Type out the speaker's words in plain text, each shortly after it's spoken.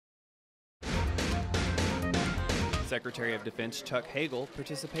Secretary of Defense Chuck Hagel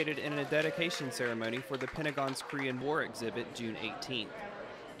participated in a dedication ceremony for the Pentagon's Korean War exhibit June 18th.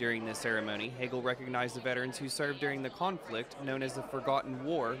 During this ceremony, Hagel recognized the veterans who served during the conflict known as the Forgotten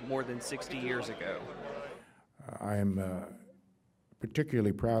War more than 60 years ago. I am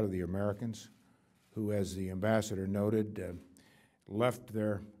particularly proud of the Americans who, as the ambassador noted, left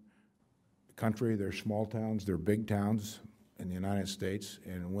their country, their small towns, their big towns in the United States,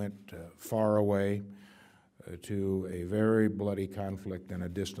 and went far away to a very bloody conflict in a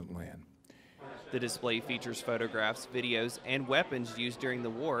distant land. The display features photographs, videos, and weapons used during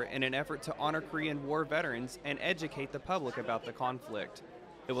the war in an effort to honor Korean War veterans and educate the public about the conflict.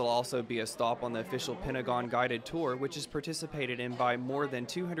 It will also be a stop on the official Pentagon guided tour, which is participated in by more than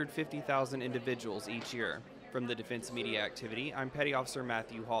 250,000 individuals each year. From the Defense Media Activity, I'm Petty Officer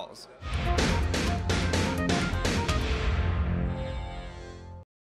Matthew Halls.